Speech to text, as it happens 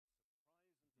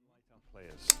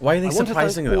Why are they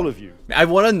surprising them? All of you. I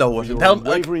want to know what Your tell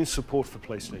unwavering support for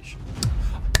PlayStation.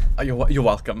 You're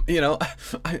welcome. You know,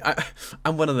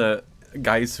 I'm one of the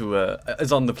guys who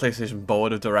is on the PlayStation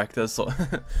board of directors, so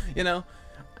you know,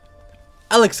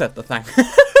 I'll accept the thank.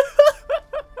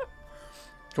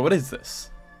 What is this?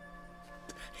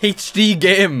 HD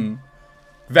game.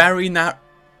 Very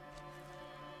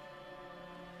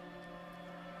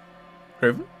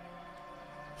Kraven?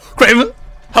 Kraven?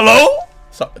 Hello?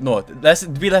 So, no,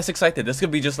 be less excited. This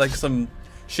could be just like some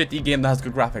shitty game that has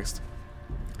good graphics.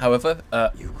 However,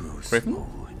 Kraven?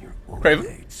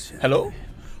 Kraven? Hello?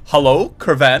 Hello?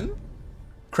 Kraven?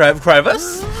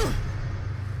 Kravis?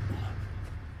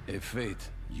 A fate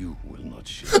you will not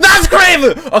share. That's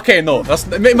Kraven! Okay, no,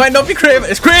 it might not be Kraven.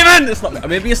 It's Kraven! It's not.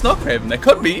 Maybe it's not Kraven. It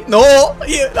could be. No!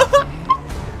 Yeah.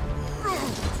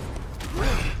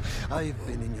 I've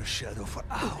been in your shadow for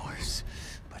hours,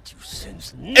 but you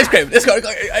sense nothing. It's Kraven. It's Kraven.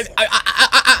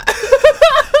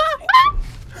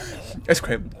 It's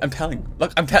Kraven. I'm telling.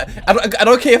 Look, I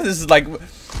don't care if this is like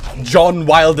John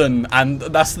Wilden and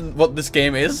that's what this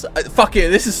game is. Fuck it.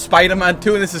 This is Spider-Man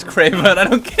 2 and this is Kraven. I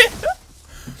don't care.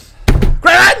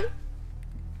 Kraven!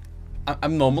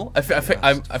 I'm normal. I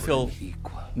feel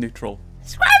neutral.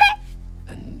 It's Kraven!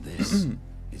 And this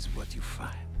is what you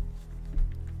find.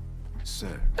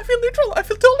 Sir, I feel neutral. I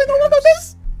feel totally normal about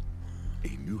this. a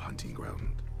new hunting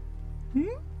ground.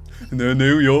 The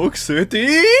New York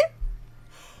City.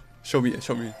 Show me.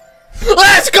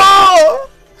 Let's go!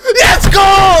 Let's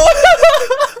go!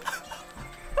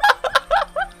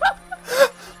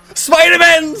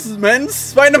 Spider-Mans!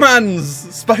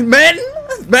 Spider-Mans!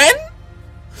 Men?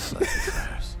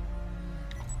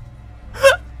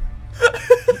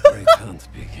 Great hunt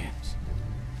begins.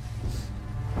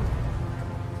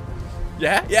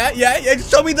 Yeah. Just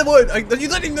show me the word. You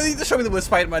don't even need to show me the word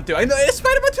Spider-Man 2. I know it's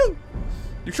Spider-Man 2.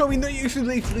 You show me. You should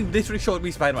literally show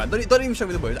me Spider-Man. Don't even show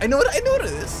me the words. I know what it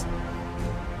is.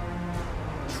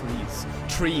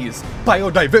 Trees.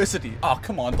 Biodiversity. Oh,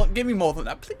 come on. Don't give me more than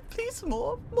that. Please,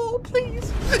 more,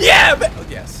 please. Yeah.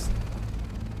 Yes.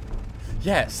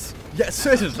 Yes,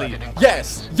 certainly.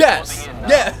 Yes. Yeah.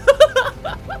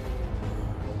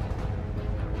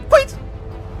 Wait.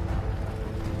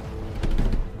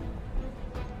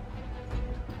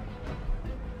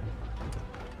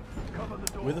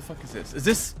 Where the fuck is this? Is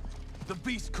this? The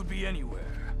beast could be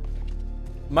anywhere.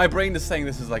 My brain is saying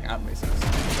this is like anime sense.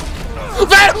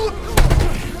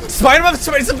 Spider-Man,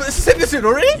 it's suit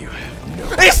already?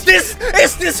 It's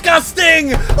disgusting!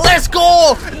 Let's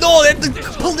go! No,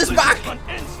 pull this back!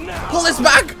 Pull it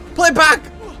back!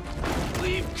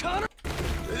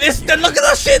 Look at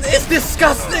that shit! It's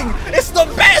disgusting! It's the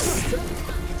best! Ew,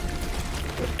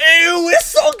 it's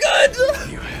so good!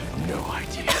 You have no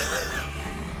idea.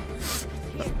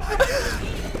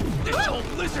 This whole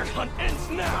blizzard hunt ends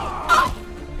now!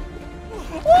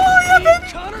 Oh, yeah, baby!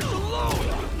 Connor's alone!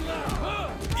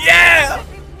 Yeah!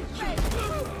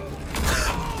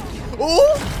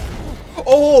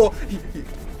 Oh!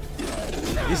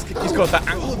 He's got that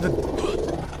angle.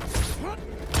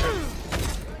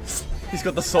 He's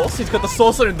got the sauce. He's got the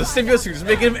saucer in the symbiote suit, just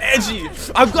making him edgy.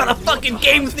 I've got a fucking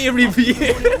game theory for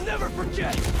you. Never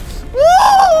forget.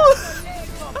 Oh!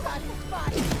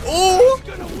 He's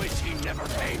gonna wish he never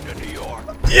came to New York.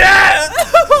 Yeah!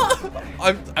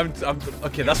 I'm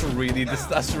okay. That's really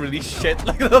shit.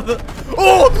 Like, I'm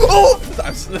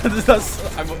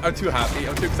too happy.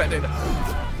 I'm too excited.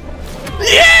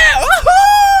 Yeah!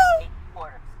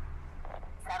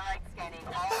 Satellite scanning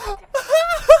all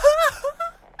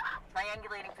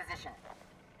triangulating position.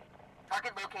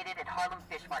 Target located at Harlem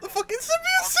Fish Market. The fucking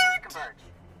symbiote suit! Converge.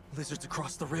 Lizard's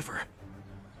across the river.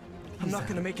 I'm not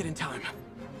gonna make it in time.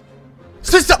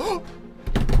 Sister!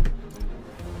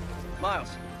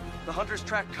 Miles, the hunters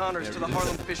tracked Connors to the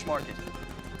Harlem Fish Market.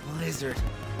 Lizard.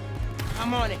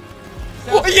 I'm on it.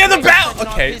 Oh, yeah, the bat!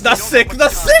 Okay, that's sick.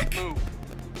 That's sick!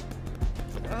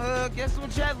 Guess we'll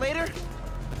chat later.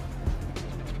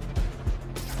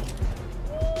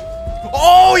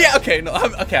 Oh, yeah, okay, no,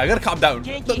 okay, I gotta calm down.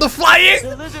 The flying!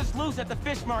 The lizard's loose at the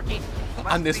fish market.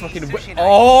 And this fucking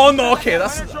oh no, okay,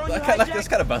 that's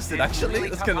kind of busted actually.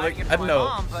 That's kind of like, I don't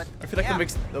know. I feel like it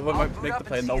makes might make the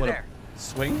player know when to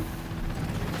swing.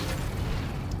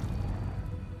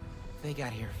 They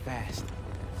got here fast.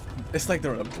 It's like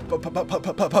they're on a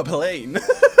plane.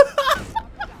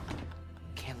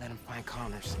 Can't let him find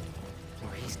Connors,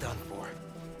 or he's done for.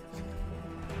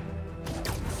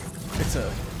 It's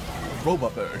a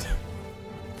robot bird.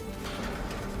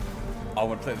 I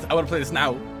want to play this. I want to play this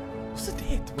now. What's the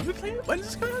date? When we When is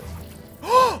this coming out?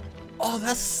 Oh,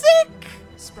 that's sick!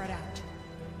 Spread out.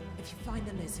 If you find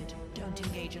Find the lizard. Don't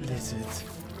engage alone. Lizard.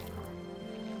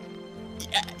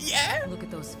 Yeah, yeah. Look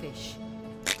at those fish.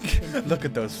 Look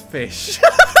at those fish.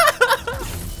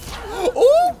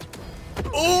 Ooh!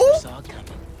 Ooh! Saw it coming.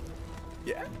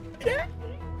 Yeah, yeah.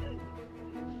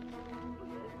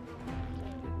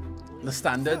 The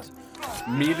standard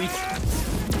melee.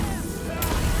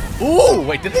 Ooh,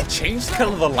 wait, did they change the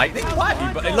color of the lightning?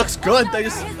 Why? But it looks good. They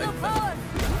just. Like,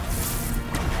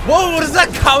 whoa! What is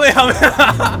that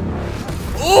Kamehameha?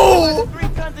 Ooh! 3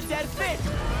 tons of dead fish.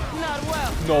 Not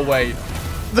well. No way.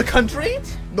 The country?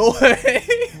 No way.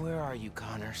 Where are you,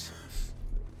 Connors?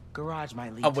 Garage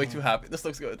might lead. I'm way too happy. This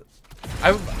looks good.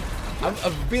 I've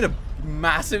been a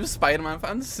massive Spider-Man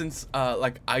fan since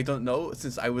like I don't know,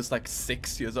 since I was like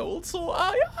 6 years old. So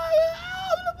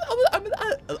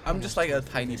I'm just like a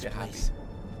tiny bit happy,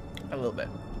 a little bit.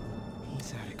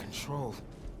 He's out of control.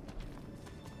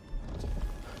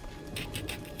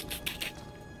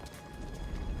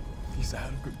 He's out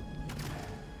of good.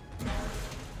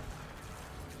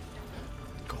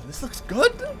 God, this looks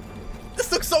good.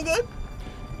 This looks so good.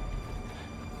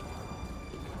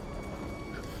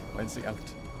 When's he out?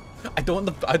 I don't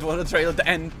want the trailer to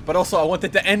end, but also I want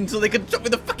it to end so they can show me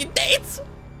the fucking dates.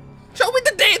 Show me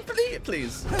the date,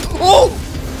 please. Oh!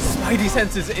 Spidey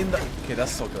senses in the. Okay,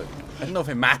 that's so good. I don't know if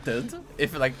it mattered.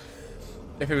 If it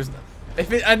I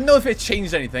don't know if it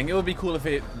changed anything. It would be cool if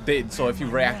it did. So if you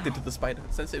reacted to the spider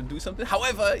sense, it would do something.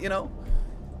 However, you know,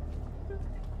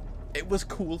 it was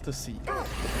cool to see.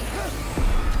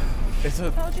 It's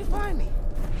a. How'd you find me?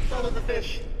 Follow the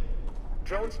fish.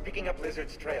 Drone's picking up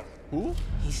Lizard's trail. Who?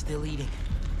 He's still eating.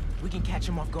 We can catch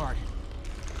him off guard.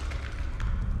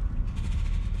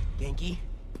 Genki,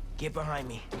 get behind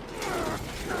me.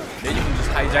 Then you can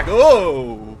just hijack.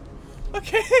 Oh!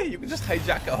 Okay, you can just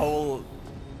hijack a whole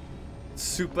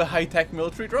super high-tech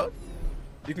military drone.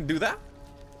 You can do that?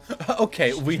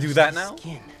 Okay, we do that now?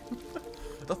 Skin.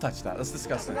 Don't touch that, that's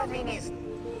disgusting. Does that mean he's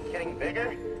getting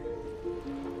bigger? You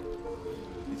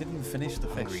didn't even finish the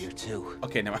fish. Hungrier too.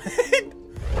 Okay, never mind.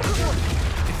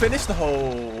 You finished the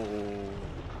whole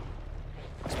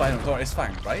Spider-Man door. It's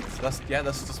fine, right? That's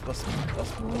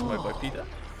my boy Peter.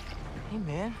 Hey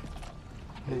man.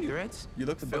 New threads? You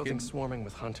look The fucking building's swarming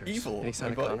with hunters. evil. Any sign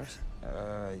my of boy. Connors?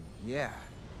 Yeah.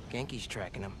 Genki's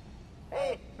tracking him.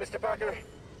 Hey, Mr. Parker.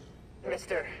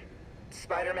 Mr.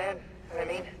 Spider-Man, I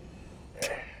mean.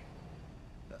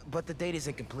 But the date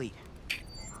isn't complete.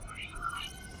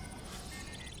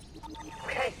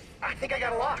 Okay, I think I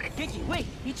got a lock. Genki, wait!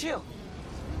 Be chill.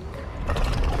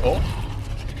 Oh.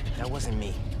 That wasn't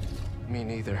me. Me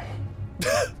neither.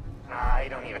 I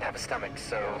don't even have a stomach,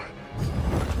 so.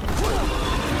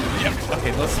 Yep.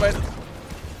 Okay, the spider.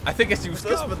 I think it's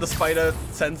useless, but the spider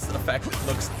sense effect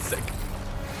looks sick.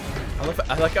 I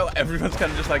like how everyone's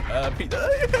kind of just like, Peter,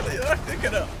 you're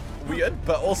kind of weird,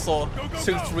 but also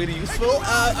suit's really useful.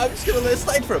 I'm just gonna let it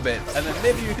slide for a bit, and then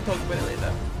maybe we can talk about it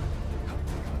later.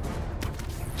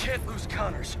 Can't lose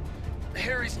Connors.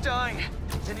 Harry's dying,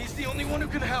 and he's the only one who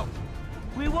can help.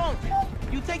 We won't.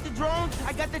 You take the drones,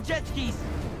 I got the jet skis.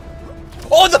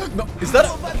 Oh, no, is that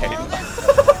okay?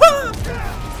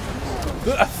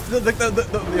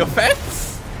 The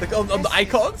effects, like on the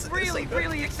icons.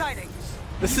 Really exciting.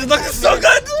 This is looking so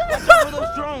good. Watch out for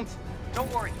those drones.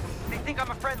 Don't worry. They think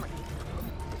I'm a friendly.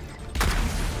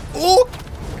 Oh,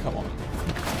 come on.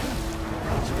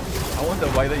 I wonder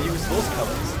why they use those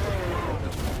colors.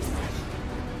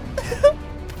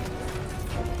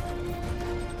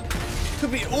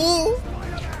 Could be. Ooh.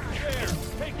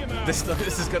 This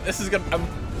is good. This is good.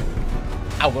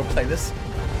 I will play this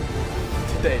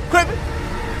today. Kraven.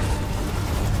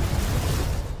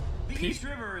 The East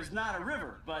River is not a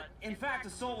river, but in fact a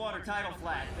saltwater tidal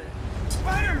flat that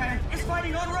Spider-Man is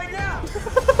fighting on right now.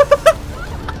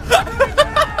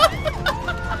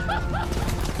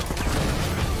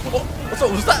 So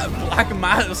was that black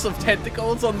mass of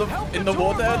tentacles on in the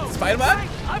water, Spider-Man?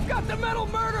 I've got the metal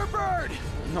murder bird!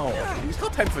 No, he's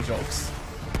got time for jokes.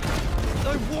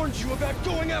 I warned you about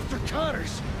going after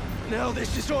Connors. Now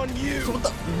this is on you. So what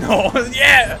the? No,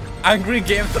 yeah! Angry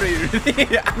game theory,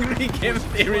 really? Angry game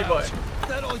theory, boy. Is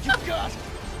that all you got?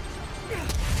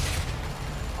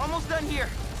 Almost done here.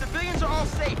 Civilians are all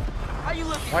safe. How you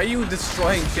looking? Why are you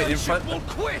destroying shit in front? Won't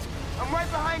quit. I'm right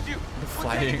behind you. We'll take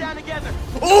Flying. it down together.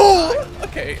 Oh!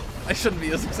 Okay, I shouldn't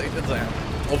be as excited as I am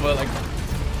over like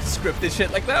scripted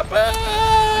shit like that, but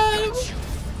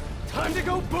Time to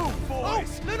go boom,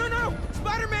 boys. Oh, no.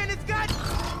 Spider-Man has got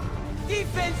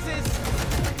defenses.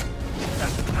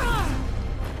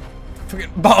 forget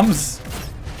bombs.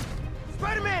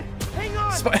 Spider-Man, hang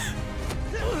on.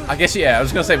 I guess yeah. I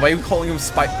was gonna say, why are you calling him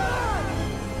Spider?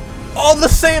 Oh, the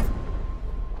same.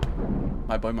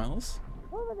 Hi, boy Miles.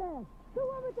 Over there! The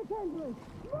one with the tendrils!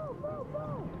 Move, move,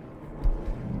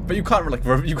 move! But you can't like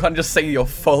you can't just say your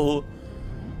full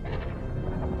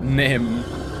name.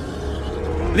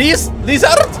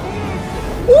 Lizard!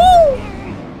 Woo!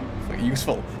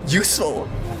 Useful. Useful!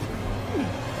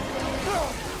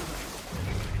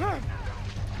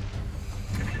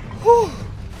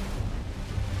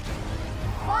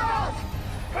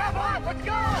 Grab on, let's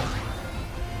go!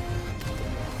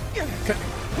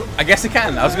 I guess it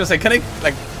can. I was gonna say, can it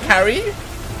like carry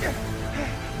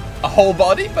a whole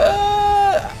body? But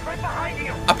Right behind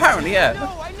you! apparently, yeah.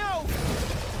 No, I know!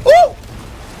 Oh!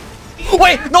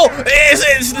 Wait, no!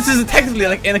 This is technically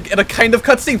like in a kind of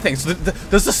cutscene thing. So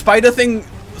does the spider thing,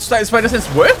 spider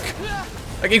sense work?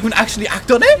 Like you can actually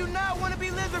act on I it? do not want to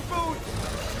be lizard food!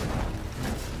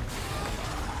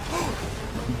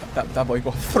 That boy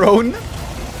got thrown.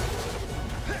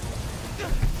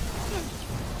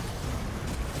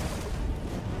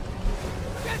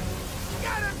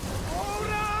 Got him!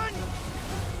 Hold on!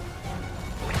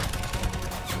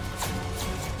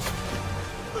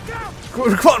 Look out!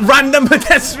 What random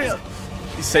pedestrian?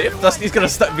 He's safe. He's gonna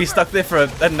be stuck there for I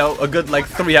don't know, a good like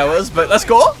 3 hours. But let's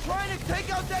go. Trying to take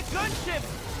out that gunship!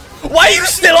 Why are you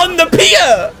still on the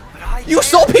pier? You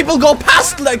saw people go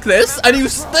past like this, and you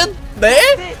stood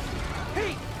there.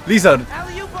 Hey! Lizard.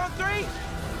 Alley-oop on 3!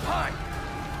 Hi!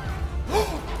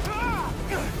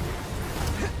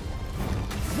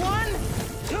 1,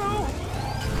 2,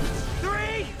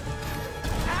 3!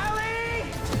 Alley!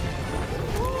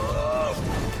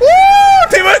 Woo!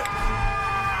 Teamwork!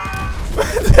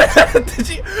 Did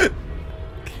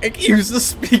you use the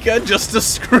speaker just to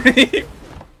scream?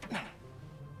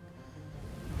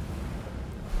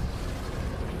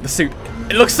 The suit.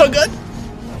 It looks so good!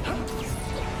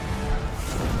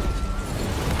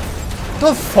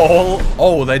 The fall.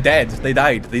 Oh, they're dead. They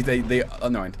died. They oh,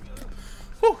 no mind.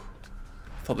 Whew.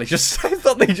 I thought they just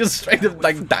straight up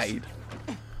like died.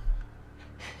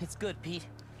 It's good, Pete.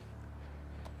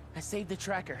 I saved the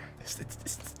tracker.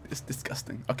 It's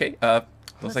disgusting. Okay, don't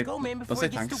Let's say, go, man, don't before say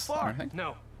it gets too thanks. far. Alright.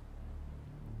 No.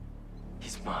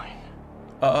 He's mine.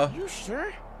 You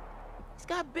sure? He's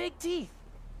got big teeth.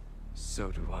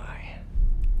 So do I.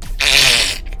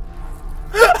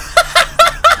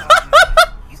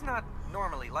 He's not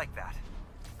normally like that,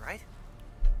 right?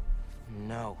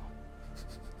 No.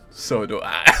 So do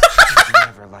I. He's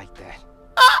never like that.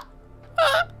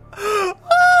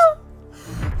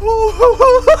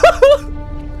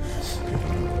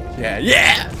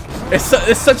 Yeah.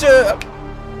 It's such a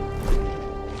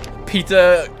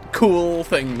Peter cool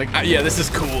thing. Like, yeah, this is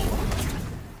cool.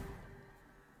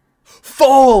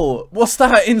 Fall. What's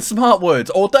that in smart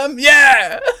words? Autumn?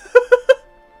 Yeah.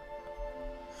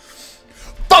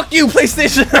 Fuck you,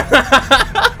 PlayStation.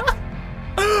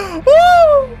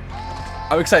 Woo!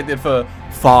 I'm excited for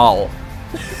fall.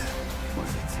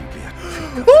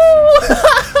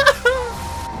 Woo!